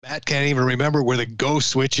Matt can't even remember where the go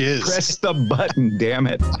switch is. Press the button, damn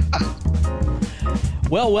it.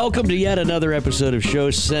 Well, welcome to yet another episode of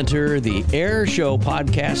Show Center, the Airshow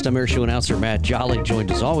podcast. I'm Airshow announcer Matt Jolly,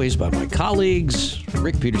 joined as always by my colleagues,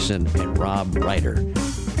 Rick Peterson and Rob Ryder.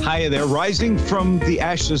 Hi there, rising from the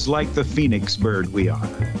ashes like the phoenix bird we are.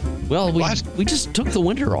 Well, we just took the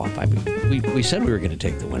winter off. I mean, we said we were going to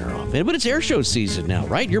take the winter off, but it's Airshow season now,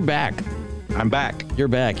 right? You're back. I'm back. You're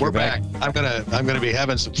back. We're back. I'm gonna be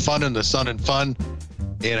having some fun in the sun and fun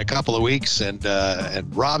in a couple of weeks, and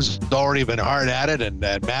Rob's already been hard at it, and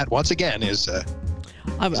Matt once again is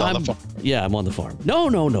on the farm. Yeah, I'm on the farm. No.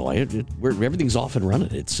 Everything's off and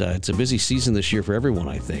running. It's a busy season this year for everyone,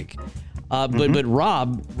 I think. But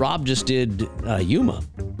Rob just did Yuma.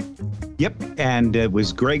 Yep, and it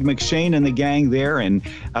was Greg McShane and the gang there, and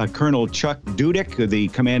Colonel Chuck Dudek, the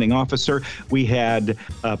commanding officer. We had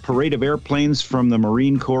a parade of airplanes from the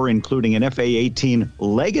Marine Corps, including an FA-18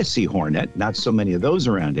 Legacy Hornet. Not so many of those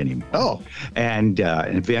around anymore. Oh. And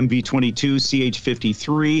an MV-22,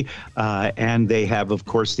 CH-53, and they have, of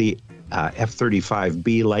course, the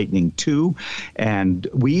F-35B Lightning II, and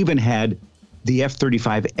we even had the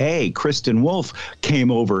F-35A, Kristen Wolf,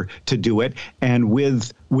 came over to do it, and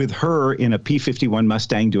with her in a P-51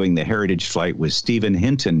 Mustang doing the heritage flight was Stephen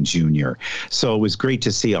Hinton Jr. So it was great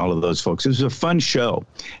to see all of those folks. It was a fun show,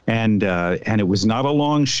 and it was not a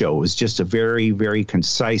long show. It was just a very, very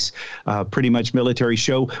concise, pretty much military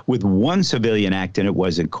show with one civilian act, and it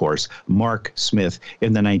was, of course, Mark Smith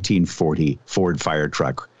in the 1940 Ford fire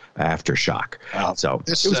truck Aftershock. Wow. So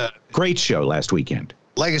it was a great show last weekend.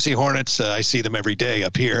 Legacy Hornets, I see them every day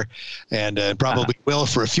up here, and probably will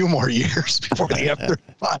for a few more years before the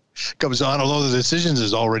F-35 comes on, although the decisions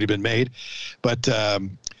has already been made. But,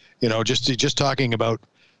 just talking about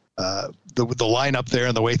the lineup there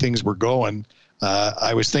and the way things were going,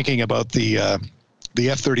 I was thinking about the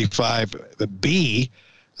F-35B,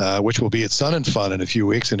 which will be at Sun and Fun in a few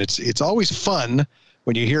weeks, and it's always fun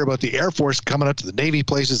when you hear about the Air Force coming up to the Navy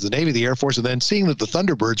places, the Navy, the Air Force, and then seeing that the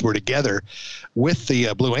Thunderbirds were together with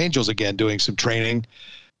the Blue Angels again doing some training.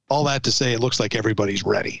 All that to say, it looks like everybody's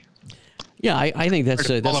ready. Yeah, I think that's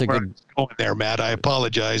a good going there, Matt. I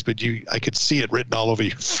apologize, but I could see it written all over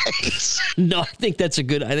your face. No, I think that's a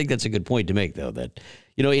good point to make, though. That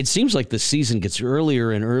it seems like the season gets earlier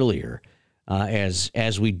and earlier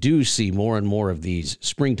as we do see more and more of these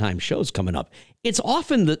springtime shows coming up. It's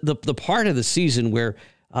often the part of the season where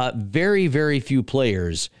very, very few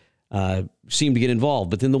players seem to get involved.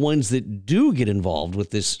 But then the ones that do get involved with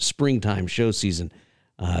this springtime show season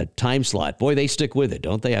time slot, boy, they stick with it,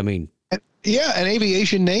 don't they? I mean, yeah, and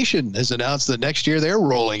Aviation Nation has announced that next year they're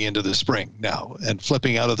rolling into the spring now and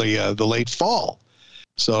flipping out of the late fall.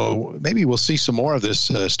 So maybe we'll see some more of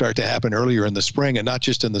this start to happen earlier in the spring, and not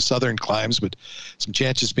just in the southern climes, but some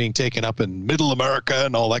chances being taken up in middle America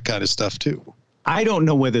and all that kind of stuff too. I don't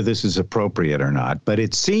know whether this is appropriate or not, but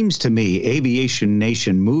it seems to me Aviation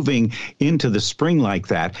Nation moving into the spring like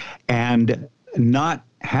that and not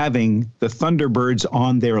having the Thunderbirds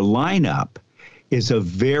on their lineup is a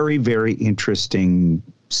very, very interesting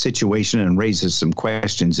situation and raises some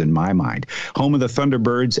questions in my mind. Home of the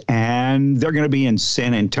Thunderbirds, and they're going to be in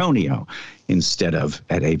San Antonio instead of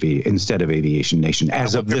Aviation Nation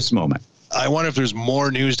as of this moment. I wonder if there's more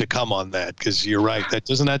news to come on that, because you're right.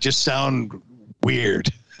 Doesn't that just sound weird?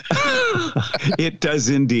 It does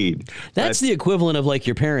indeed. That's the equivalent of like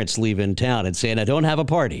your parents leaving town and saying, I don't have a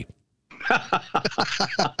party.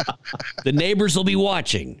 The neighbors will be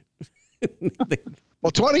watching. Well,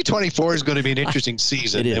 2024 is going to be an interesting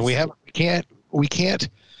season, and we can't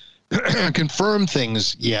confirm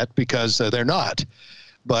things yet because they're not.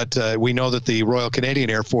 But we know that the Royal Canadian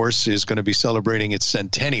Air Force is going to be celebrating its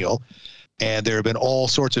centennial, and there have been all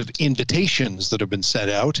sorts of invitations that have been sent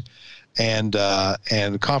out, and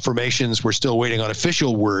confirmations. We're still waiting on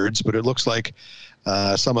official words, but it looks like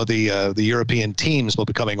some of the European teams will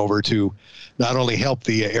be coming over to not only help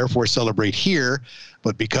the Air Force celebrate here,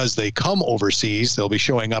 but because they come overseas, they'll be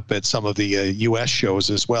showing up at some of the U.S. shows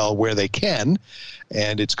as well where they can.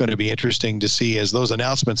 And it's going to be interesting to see as those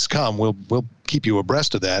announcements come. We'll keep you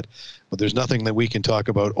abreast of that. But there's nothing that we can talk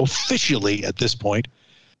about officially at this point.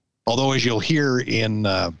 Although, as you'll hear in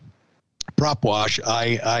Prop Wash,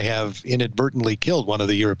 I have inadvertently killed one of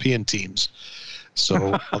the European teams.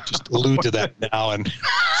 So I'll just allude to that now. And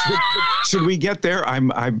should we get there?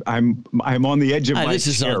 I'm on the edge of my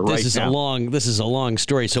chair right now. This is a long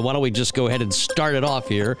story. So why don't we just go ahead and start it off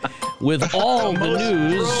here with all the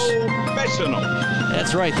news. Professional.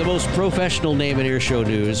 That's right. The most professional name in Airshow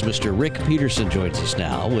news, Mr. Rick Peterson, joins us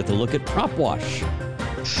now with a look at Prop Wash.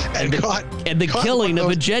 And the killing of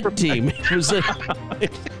a jet team.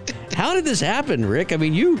 How did this happen, Rick? I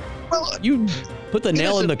mean, you put the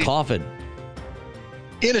nail in the coffin.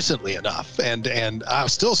 Innocently enough, and I'll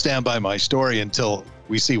still stand by my story until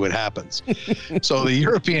we see what happens. So the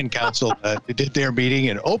European Council did their meeting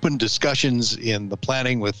and open discussions in the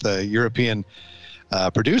planning with European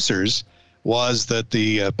producers was that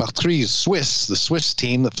the Patrie Suisse, the Swiss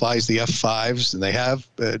team that flies the F-5s, and they have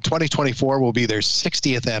 2024 will be their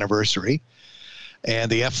 60th anniversary.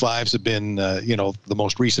 And the F-5s have been, the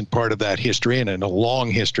most recent part of that history and in a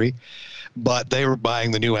long history. But they were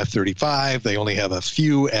buying the new F-35. They only have a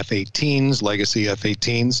few F-18s, legacy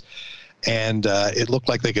F-18s. And it looked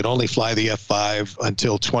like they could only fly the F-5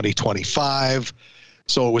 until 2025.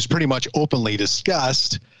 So it was pretty much openly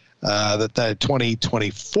discussed that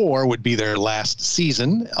 2024 would be their last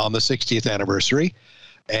season on the 60th anniversary.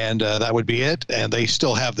 And that would be it. And they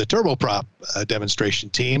still have the turboprop demonstration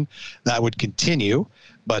team that would continue,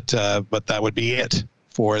 but that would be it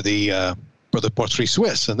for the Patrie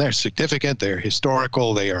Suisse. And they're significant, they're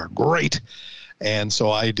historical, they are great. And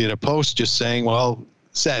so I did a post just saying, well,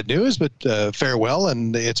 sad news, but farewell,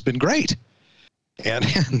 and it's been great. And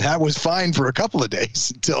that was fine for a couple of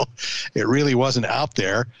days until it really wasn't out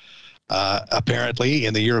there, apparently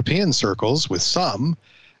in the European circles with some.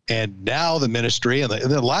 And now the ministry, and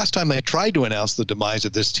the last time they tried to announce the demise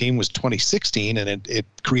of this team was 2016, and it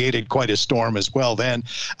created quite a storm as well then,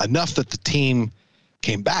 enough that the team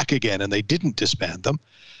came back again and they didn't disband them.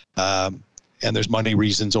 And there's money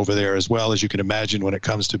reasons over there as well, as you can imagine when it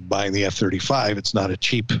comes to buying the F-35. It's not a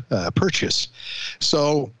cheap purchase.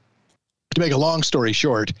 So to make a long story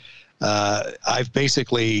short, I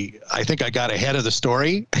think I got ahead of the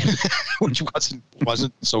story, which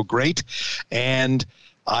wasn't so great. And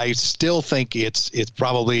I still think it's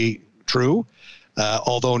probably true.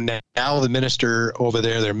 Although now the minister over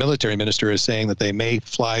there, their military minister, is saying that they may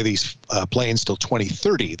fly these planes till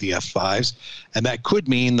 2030, the F-5s. And that could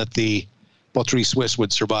mean that the Patrie Suisse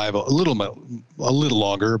would survive a little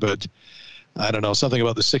longer, but I don't know, something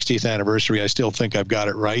about the 60th anniversary. I still think I've got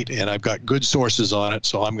it right, and I've got good sources on it,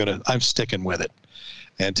 so I'm sticking with it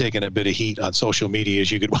and taking a bit of heat on social media,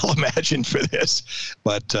 as you could well imagine, for this.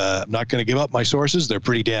 But I'm not going to give up my sources. They're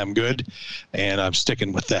pretty damn good, and I'm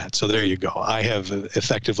sticking with that. So there you go. I have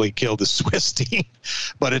effectively killed the Swiss team,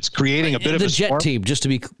 but it's creating a bit of a storm. The jet team, just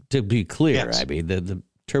to be clear, yes. I mean, the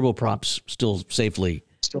turboprops still safely.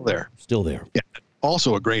 Still there. Yeah.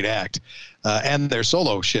 Also a great act. And their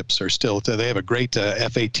solo ships are still, they have a great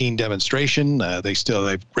F-18 demonstration. They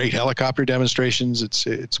have great helicopter demonstrations.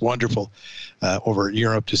 It's wonderful over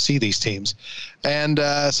Europe to see these teams. And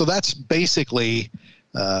so that's basically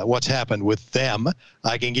what's happened with them.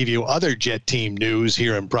 I can give you other jet team news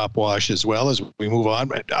here in Prop Wash as well as we move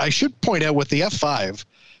on. I should point out with the F-5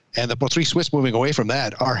 and the Patrie Suisse moving away from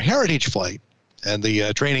that, our heritage flight, and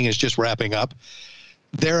the training is just wrapping up.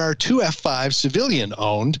 There are 2 F-5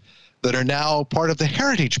 civilian-owned that are now part of the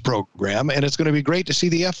Heritage program, and it's going to be great to see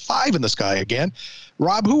the F-5 in the sky again.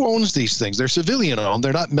 Rob, who owns these things? They're civilian-owned.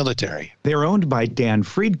 They're not military. They're owned by Dan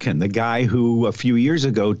Friedkin, the guy who a few years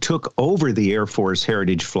ago took over the Air Force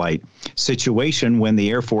Heritage flight situation when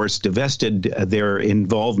the Air Force divested their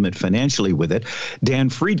involvement financially with it. Dan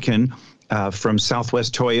Friedkin, from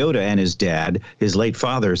Southwest Toyota, and his dad, his late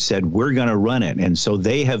father, said, we're going to run it. And so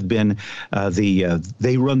they have been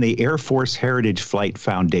they run the Air Force Heritage Flight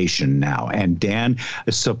Foundation now. And Dan,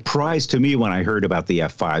 a surprise to me when I heard about the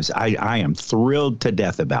F-5s. I am thrilled to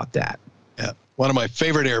death about that. Yeah, one of my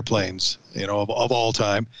favorite airplanes, of all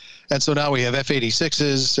time. And so now we have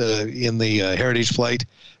F-86s in the Heritage flight.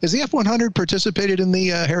 Has the F-100 participated in the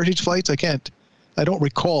Heritage flights? I don't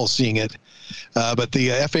recall seeing it. But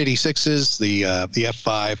the F-86s, the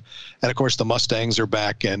F-5, and of course the Mustangs are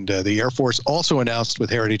back. And the Air Force also announced with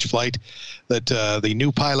Heritage Flight that the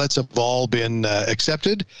new pilots have all been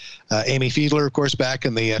accepted. Amy Fiedler, of course, back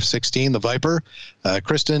in the F-16, the Viper.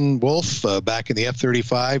 Kristen Wolf back in the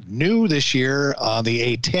F-35. New this year on the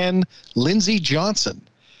A-10, Lindsey Johnson.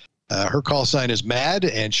 Her call sign is MAD,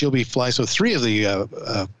 and she'll be flying. So 3 of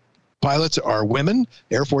the pilots are women,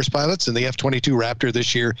 Air Force pilots, in the F-22 Raptor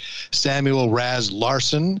this year, Samuel Raz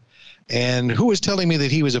Larson. And who was telling me that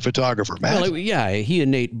he was a photographer, Matt? Well, yeah, he and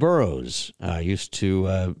Nate Burrows used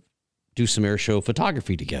to do some Airshow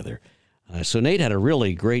photography together. So Nate had a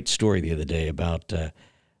really great story the other day about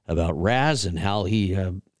Raz and how he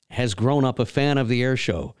has grown up a fan of the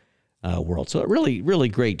Airshow world. So really, really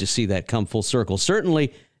great to see that come full circle.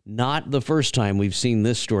 Certainly not the first time we've seen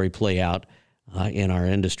this story play out in our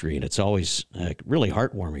industry, and it's always really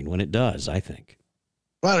heartwarming when it does, I think.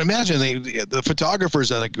 Well, imagine the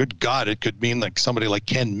photographers are like, good God, it could mean like somebody like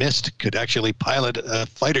Ken Mist could actually pilot a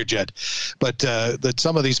fighter jet. But that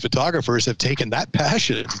some of these photographers have taken that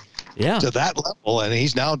passion to that level, and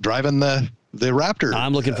he's now driving the Raptor.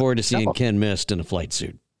 I'm looking forward to seeing Ken Mist in a flight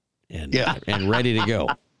suit and ready to go.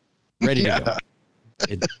 Ready to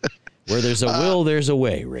go. Where there's a will, there's a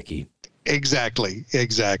way, Ricky. Exactly.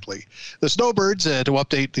 The Snowbirds, to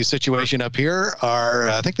update the situation up here,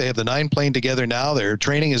 I think they have the 9 plane together now. Their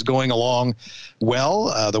training is going along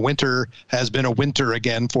well. The winter has been a winter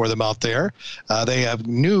again for them out there. They have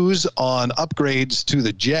news on upgrades to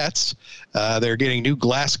the jets. They're getting new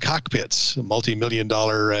glass cockpits, a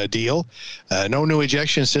multi-million-dollar deal. No new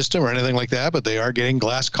ejection system or anything like that, but they are getting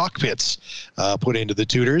glass cockpits put into the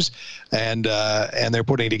Tudors, and they're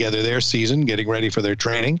putting together their season, getting ready for their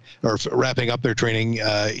training, or wrapping up their training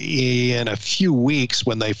in a few weeks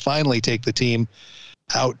when they finally take the team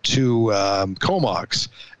out to Comox.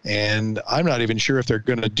 And I'm not even sure if they're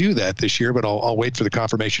going to do that this year, but I'll wait for the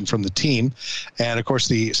confirmation from the team. And of course,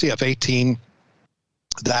 the CF-18,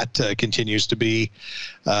 that continues to be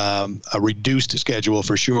a reduced schedule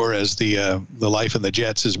for sure, as the life in the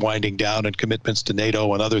jets is winding down, and commitments to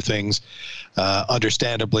NATO and other things,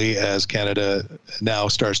 understandably, as Canada now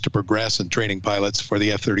starts to progress in training pilots for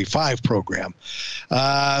the F-35 program.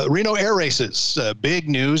 Reno Air Races, big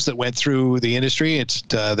news that went through the industry.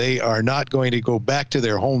 They are not going to go back to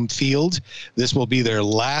their home field. This will be their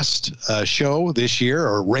last show this year,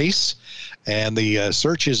 or race. And the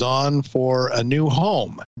search is on for a new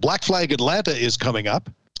home. Black Flag Atlanta is coming up,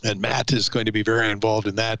 and Matt is going to be very involved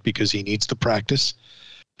in that because he needs to practice,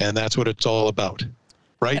 and that's what it's all about.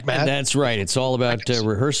 Right, Matt? That's right. It's all about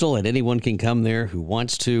rehearsal, and anyone can come there who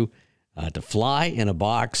wants to fly in a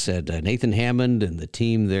box. And Nathan Hammond and the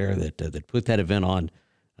team there that put that event on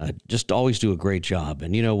just always do a great job.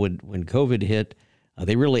 And, you know, when COVID hit,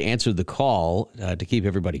 they really answered the call to keep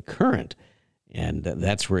everybody current. And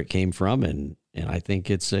that's where it came from, and I think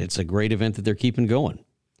it's a great event that they're keeping going.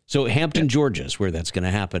 So Hampton, Georgia is where that's going to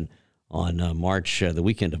happen on the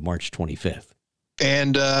weekend of March 25th.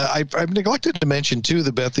 And I've neglected to mention too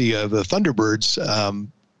about the Thunderbirds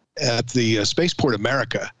at the Spaceport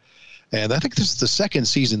America, and I think this is the second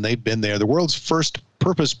season they've been there. The world's first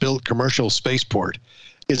purpose-built commercial spaceport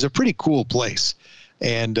is a pretty cool place,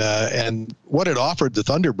 and what it offered the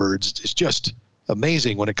Thunderbirds is just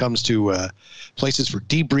amazing when it comes to places for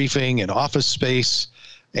debriefing and office space,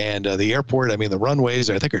 and the airport. I mean, the runways,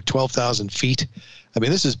 I think, are 12,000 feet. I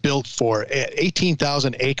mean, this is built for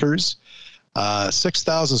 18,000 acres,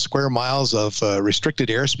 6,000 square miles of restricted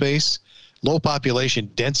airspace, low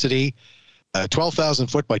population density, 12,000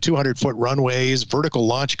 foot by 200 foot runways, vertical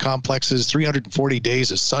launch complexes, 340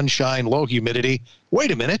 days of sunshine, low humidity.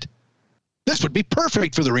 Wait a minute. This would be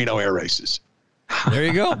perfect for the Reno Air Races. There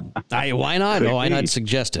you go. Why not? Why not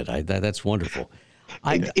suggest it? That's wonderful.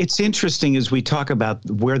 It's interesting as we talk about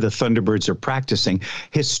where the Thunderbirds are practicing.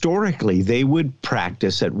 Historically, they would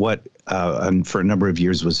practice at what for a number of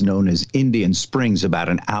years was known as Indian Springs, about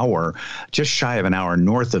an hour, just shy of an hour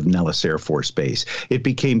north of Nellis Air Force Base. It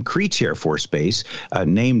became Creech Air Force Base,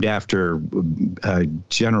 named after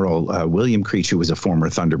General William Creech, who was a former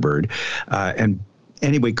Thunderbird.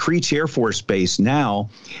 Anyway, Creech Air Force Base now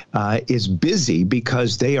is busy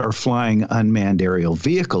because they are flying unmanned aerial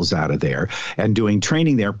vehicles out of there and doing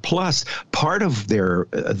training there. Plus, part of their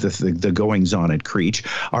the goings on at Creech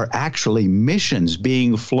are actually missions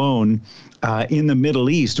being flown in the Middle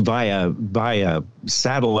East via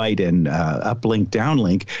satellite and uplink,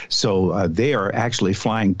 downlink. So they are actually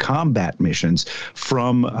flying combat missions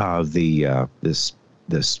from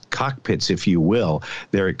this cockpits, if you will,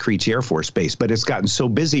 there at Creech Air Force Base. But it's gotten so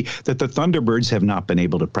busy that the Thunderbirds have not been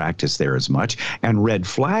able to practice there as much. And Red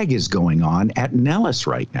Flag is going on at Nellis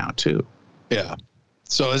right now, too. Yeah.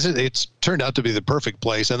 So it's turned out to be the perfect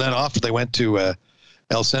place. And then off they went to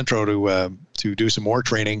El Centro to do some more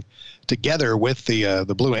training together with the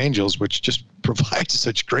Blue Angels, which just provides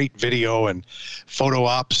such great video and photo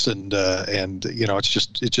ops, and you know, it's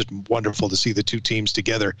just wonderful to see the two teams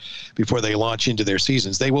together before they launch into their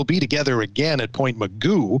seasons. They will be together again at Point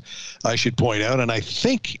Magoo, I should point out, and I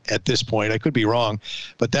think at this point, I could be wrong,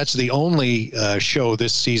 but that's the only show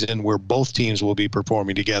this season where both teams will be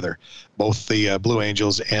performing together, both the Blue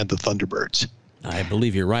Angels and the Thunderbirds. I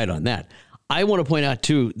believe you're right on that. I want to point out,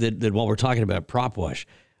 too, that while we're talking about prop wash,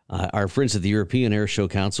 our friends at the European Airshow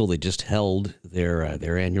Council, they just held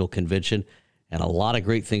their annual convention, and a lot of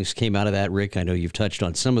great things came out of that, Rick. I know you've touched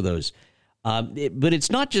on some of those. But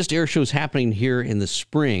it's not just air shows happening here in the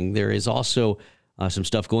spring. There is also some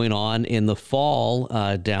stuff going on in the fall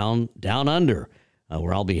down under.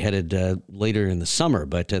 where I'll be headed later in the summer.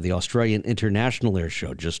 But the Australian International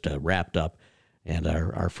Airshow just wrapped up, and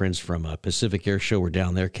our friends from Pacific Airshow were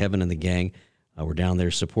down there. Kevin and the gang were down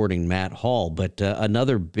there supporting Matt Hall. But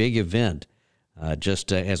another big event,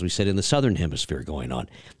 just as we said, in the Southern Hemisphere going on.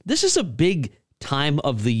 This is a big time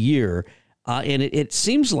of the year, and it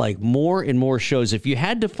seems like more and more shows, if you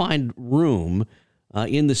had to find room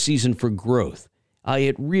in the season for growth,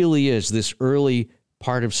 it really is this early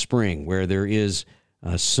part of spring where there is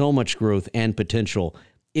so much growth and potential.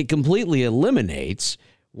 It completely eliminates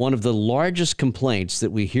one of the largest complaints that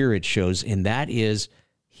we hear at shows, and that is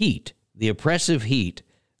heat, the oppressive heat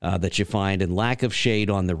that you find and lack of shade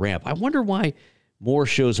on the ramp. I wonder why more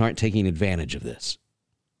shows aren't taking advantage of this.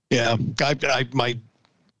 Yeah, my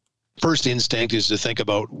first instinct is to think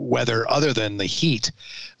about weather other than the heat.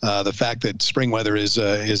 The fact that spring weather is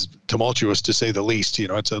tumultuous, to say the least.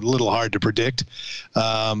 It's a little hard to predict,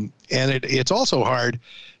 and it's also hard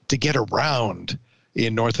to get around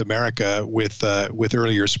in North America with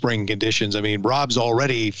earlier spring conditions. I mean, Rob's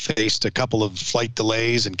already faced a couple of flight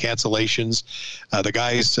delays and cancellations. The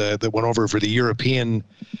guys that went over for the European,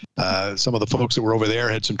 some of the folks that were over there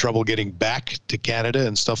had some trouble getting back to Canada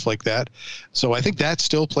and stuff like that. So I think that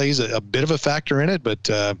still plays a bit of a factor in it. But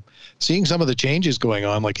seeing some of the changes going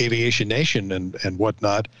on, like Aviation Nation and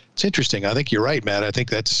whatnot, it's interesting. I think you're right, Matt. I think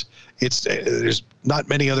there's not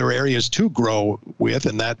many other areas to grow with,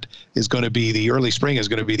 and that is going to be the early spring is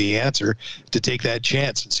going to be the answer to take that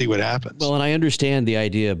chance and see what happens. Well, and I understand the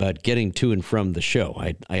idea about getting to and from the show.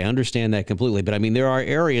 I understand that completely. But I mean, there are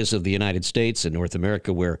areas of the United States and North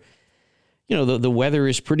America where, the weather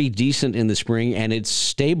is pretty decent in the spring and it's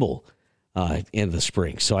stable in the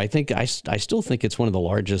spring. So I think I still think it's one of the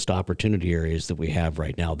largest opportunity areas that we have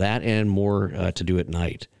right now, that and more to do at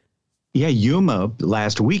night. Yeah, Yuma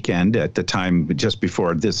last weekend at the time just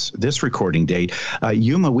before this recording date,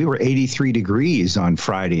 Yuma, we were 83 degrees on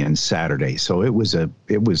Friday and Saturday. So it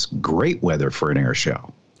was great weather for an air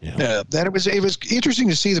show. Yeah, that it was interesting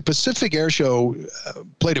to see the Pacific Air Show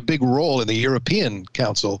played a big role in the European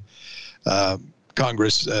Council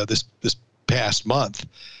Congress this past month.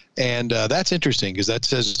 And that's interesting because that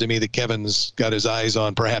says to me that Kevin's got his eyes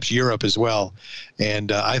on perhaps Europe as well.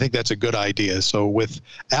 And I think that's a good idea. So with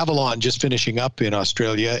Avalon just finishing up in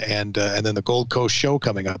Australia and then the Gold Coast show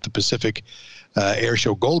coming up, the Pacific Air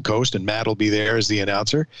Show Gold Coast, and Matt will be there as the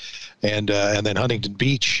announcer. And then Huntington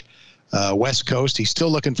Beach, West Coast. He's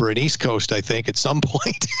still looking for an East Coast, I think, at some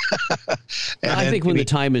point. I think when the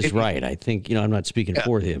time is right. I think, I'm not speaking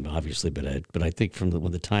for him, obviously, but I think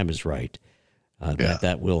when the time is right,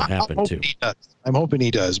 that will happen too. I'm hoping he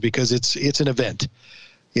does because it's an event,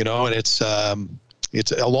 and it's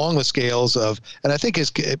along the scales of, and I think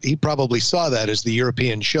he probably saw that as the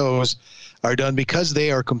European shows are done because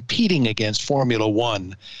they are competing against Formula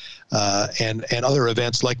One and other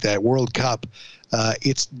events like that, World Cup.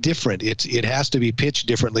 It's different. It has to be pitched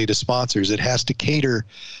differently to sponsors. It has to cater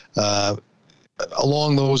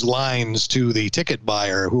along those lines to the ticket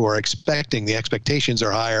buyer who are the expectations are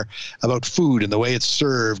higher about food and the way it's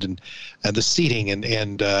served and the seating and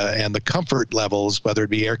the comfort levels, whether it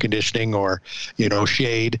be air conditioning or,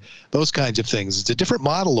 shade, those kinds of things. It's a different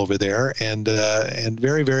model over there and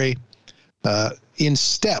very, very in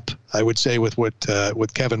step, I would say, with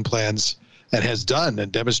what Kevin plans and has done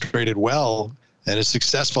and demonstrated well and is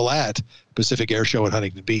successful at Pacific Air Show at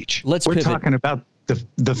Huntington Beach. We're talking about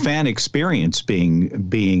the fan experience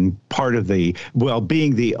being part of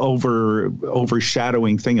being the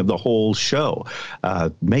overshadowing thing of the whole show.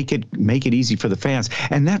 Make it easy for the fans.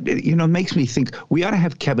 And that, makes me think we ought to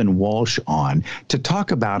have Kevin Walsh on to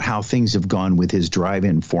talk about how things have gone with his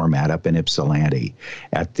drive-in format up in Ypsilanti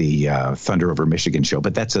at the Thunder Over Michigan show.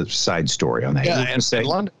 But that's a side story on that. Yeah, and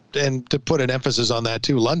London, and to put an emphasis on that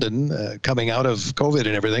too, London, coming out of COVID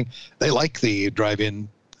and everything, they like the drive-in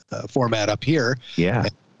format up here. Yeah.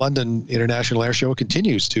 And London International Air Show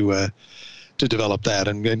continues to develop that,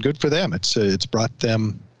 and good for them. It's brought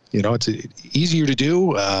them, it's easier to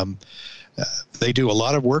do. They do a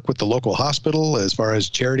lot of work with the local hospital as far as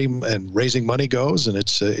charity and raising money goes, and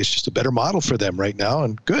it's just a better model for them right now,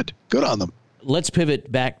 and good on them. Let's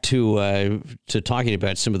pivot back to talking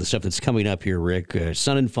about some of the stuff that's coming up here, Rick.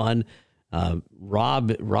 Sun and Fun.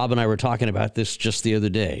 Rob and I were talking about this just the other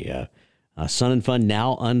day. Sun and Fun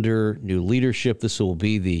now under new leadership. This will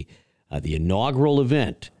be the inaugural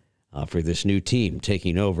event for this new team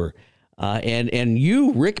taking over. And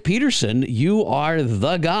you, Rick Peterson, you are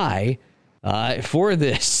the guy for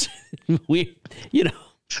this. We were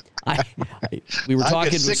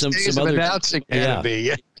talking with some other announcing. Yeah.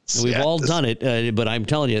 Yes. We've all done it, but I'm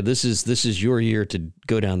telling you, this is your year to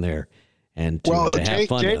go down there and to have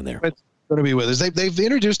fun down there. Going to be with us. They've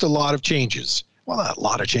introduced a lot of changes. Well, not a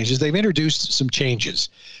lot of changes. They've introduced some changes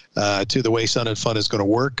to the way Sun and Fun is going to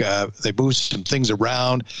work. They moved some things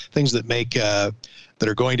around, things that make that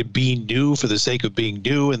are going to be new for the sake of being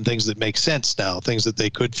new, and things that make sense now, things that they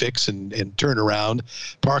could fix and turn around.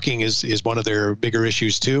 Parking is one of their bigger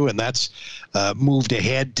issues too, and that's moved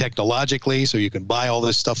ahead technologically, so you can buy all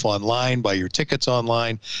this stuff online, buy your tickets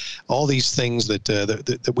online, all these things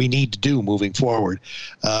that we need to do moving forward.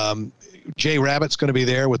 Jay Rabbit's going to be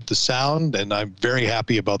there with the sound, and I'm very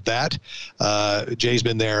happy about that. Jay's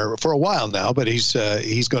been there for a while now, but he's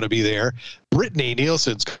going to be there. Brittany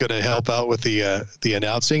Nielsen's going to help out with the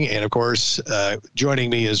announcing, and of course,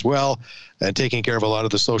 joining me as well and taking care of a lot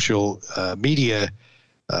of the social media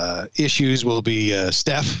issues will be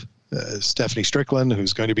Stephanie Strickland,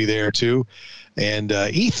 who's going to be there too, and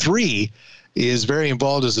E3 is very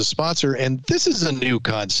involved as a sponsor, and this is a new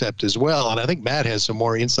concept as well, and I think Matt has some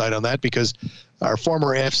more insight on that, because our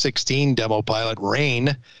former F-16 demo pilot,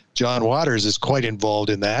 Rain, John Waters, is quite involved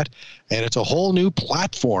in that, and it's a whole new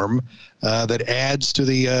platform that adds to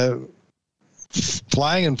the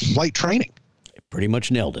flying and flight training. Pretty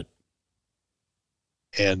much nailed it.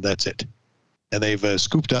 And that's it. And they've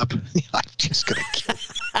scooped up. I'm just going to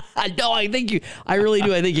kill. No, I really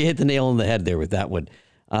do. I think you hit the nail on the head there with that one.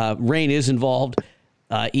 Rain is involved.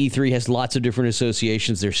 E3 has lots of different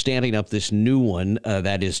associations. They're standing up this new one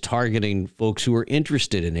that is targeting folks who are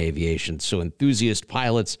interested in aviation. So enthusiast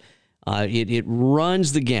pilots, it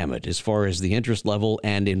runs the gamut as far as the interest level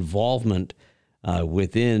and involvement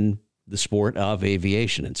within the sport of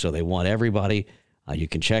aviation. And so they want everybody. You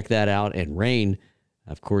can check that out. And Rain,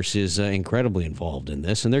 of course, is incredibly involved in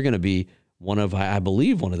this. And they're going to be I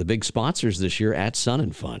believe, one of the big sponsors this year at Sun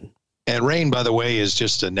and Fun. And Rain, by the way, is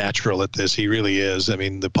just a natural at this. He really is. I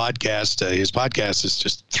mean, the podcast, his podcast is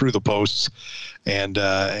just through the posts, and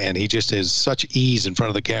he just has such ease in front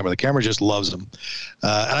of the camera. The camera just loves him.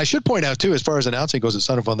 And I should point out, too, as far as announcing goes at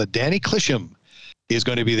Sun and Fun, that Danny Clisham is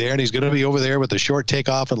going to be there, and he's going to be over there with the short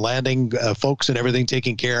takeoff and landing folks and everything,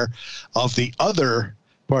 taking care of the other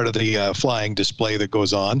part of the flying display that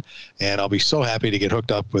goes on. And I'll be so happy to get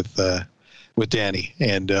hooked up with Danny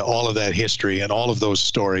and all of that history and all of those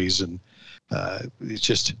stories, and it's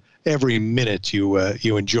just every minute you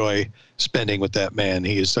enjoy spending with that man.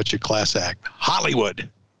 He is such a class act. Hollywood.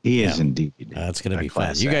 He is indeed. That's going to be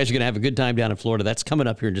fun. You guys are going to have a good time down in Florida. That's coming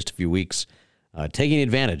up here in just a few weeks. Taking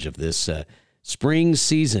advantage of this spring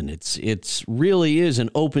season. It's really is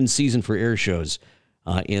an open season for air shows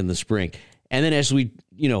in the spring. And then as we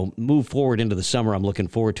move forward into the summer, I'm looking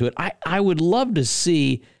forward to it. I would love to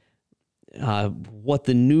see what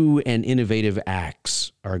the new and innovative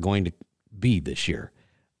acts are going to be this year.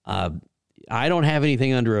 I don't have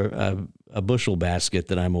anything under a bushel basket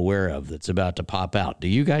that I'm aware of that's about to pop out. Do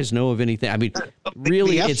you guys know of anything? I mean,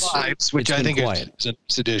 really, the F5s, which I think is an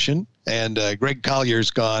edition, and Greg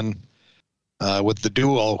Collier's gone with the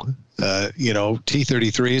dual,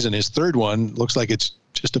 T-33s, and his third one looks like it's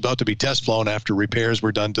just about to be test flown after repairs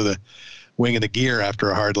were done to the wing and the gear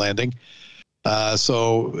after a hard landing.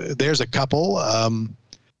 So there's a couple.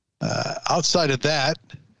 Outside of that,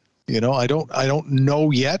 I don't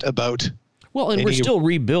know yet about. Well, and we're still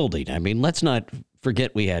rebuilding. I mean, let's not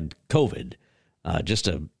forget we had COVID just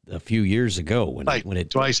a few years ago when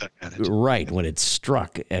it twice I had it. Right, when it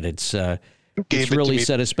struck, and it's really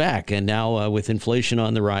set us back. And now with inflation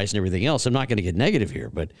on the rise and everything else, I'm not going to get negative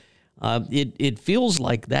here, but it feels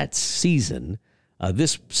like that season.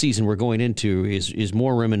 This season we're going into is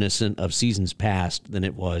more reminiscent of seasons past than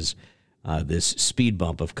it was this speed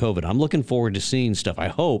bump of COVID. I'm looking forward to seeing stuff. I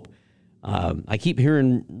hope. I keep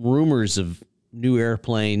hearing rumors of new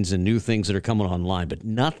airplanes and new things that are coming online, but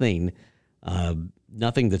nothing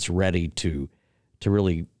that's ready to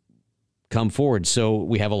really come forward. So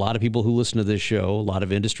we have a lot of people who listen to this show, a lot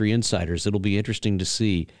of industry insiders. It'll be interesting to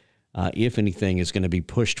see if anything is going to be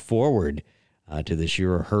pushed forward to this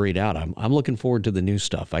year or hurried out. I'm looking forward to the new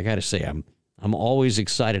stuff. I got to say, I'm always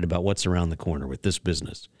excited about what's around the corner with this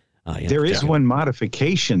business. There is one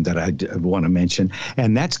modification that I want to mention,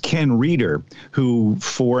 and that's Ken Reeder, who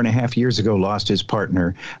 4.5 years ago lost his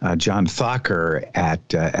partner, John Thacker,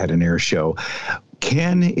 at an air show.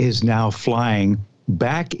 Ken is now flying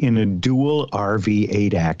back in a dual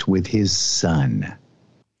RV-8 act with his son.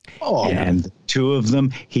 Oh, and the two of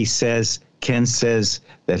them, Ken says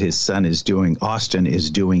that his son Austin is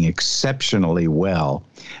doing exceptionally well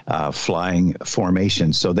flying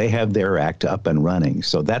formation. So they have their act up and running.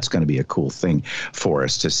 So that's going to be a cool thing for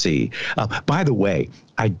us to see. By the way,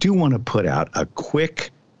 I do want to put out a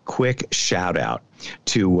quick quick shout out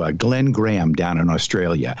to Glenn Graham down in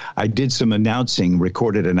Australia. I did some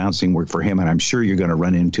recorded announcing work for him, and I'm sure you're going to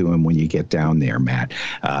run into him when you get down there, Matt.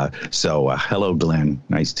 So hello, Glenn.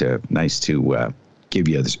 Nice to give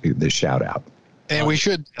you the shout out. And we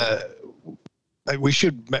should.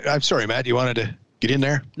 I'm sorry, Matt. You wanted to get in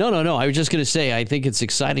there? No. I was just going to say, I think it's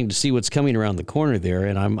exciting to see what's coming around the corner there,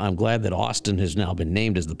 and I'm glad that Austin has now been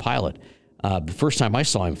named as the pilot. The first time I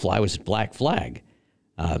saw him fly was at Black Flag,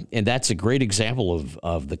 and that's a great example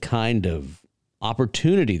of the kind of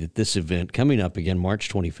opportunity that this event coming up again March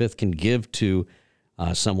 25th can give to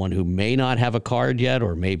someone who may not have a card yet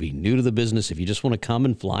or may be new to the business. If you just want to come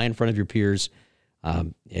and fly in front of your peers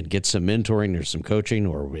and get some mentoring or some coaching,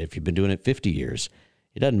 or if you've been doing it 50 years,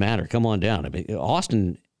 it doesn't matter. Come on down. I mean,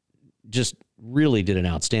 Austin just really did an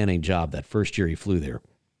outstanding job that first year he flew there.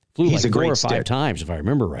 Flew he's like 4 or 5 stick. times, if I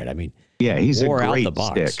remember right. I mean, yeah, he's a great out the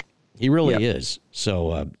box. stick. He really is.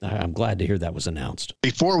 So I'm glad to hear that was announced.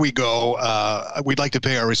 Before we go, we'd like to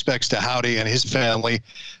pay our respects to Howdy and his family.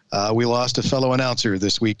 We lost a fellow announcer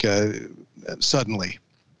this week suddenly.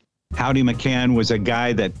 Howdy McCann was a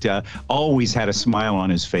guy that always had a smile on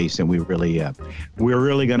his face, and we're really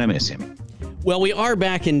going to miss him. Well, we are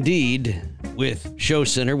back indeed with Show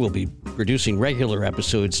Center. We'll be producing regular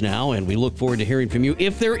episodes now, and we look forward to hearing from you.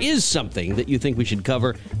 If there is something that you think we should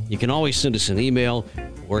cover, you can always send us an email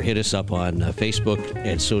or hit us up on Facebook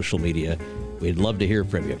and social media. We'd love to hear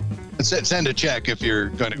from you. Send a check if you're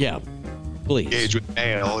going to please engage with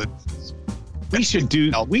mail. We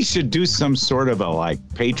should do some sort of a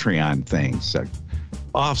Patreon thing, so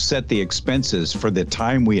offset the expenses for the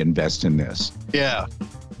time we invest in this. Yeah.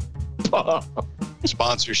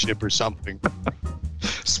 Sponsorship or something.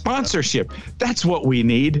 Sponsorship. That's what we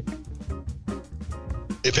need.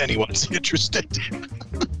 If anyone's interested.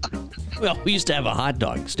 Well, we used to have a hot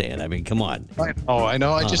dog stand. I mean, come on. I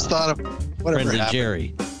know. I just thought of whatever friendly happened.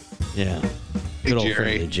 Jerry. Yeah. Good old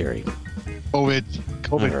friendly Jerry.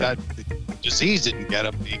 COVID that disease didn't get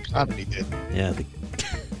him. The economy did. Yeah.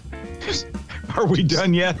 Are we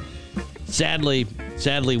done yet? Sadly,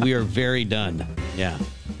 we are very done. Yeah.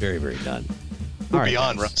 Very, very done. We're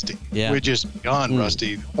beyond rusty. Yeah. We're just beyond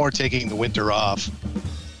rusty. Or taking the winter off.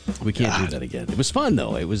 We can't do that again. It was fun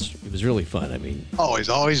though. It was really fun. I mean,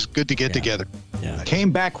 always good to get together. Yeah.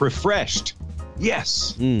 Came back refreshed.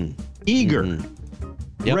 Yes. Eager.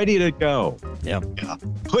 Yep. Ready to go. Yep. Yeah.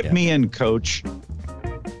 Put me in, coach.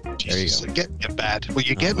 Jesus, there you go. Get me a bat. Will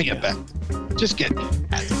you get me a bat? Just get me a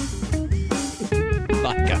bat.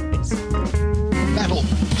 Bye, guys. Metal.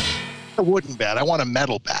 A wooden bat. I want a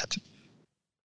metal bat.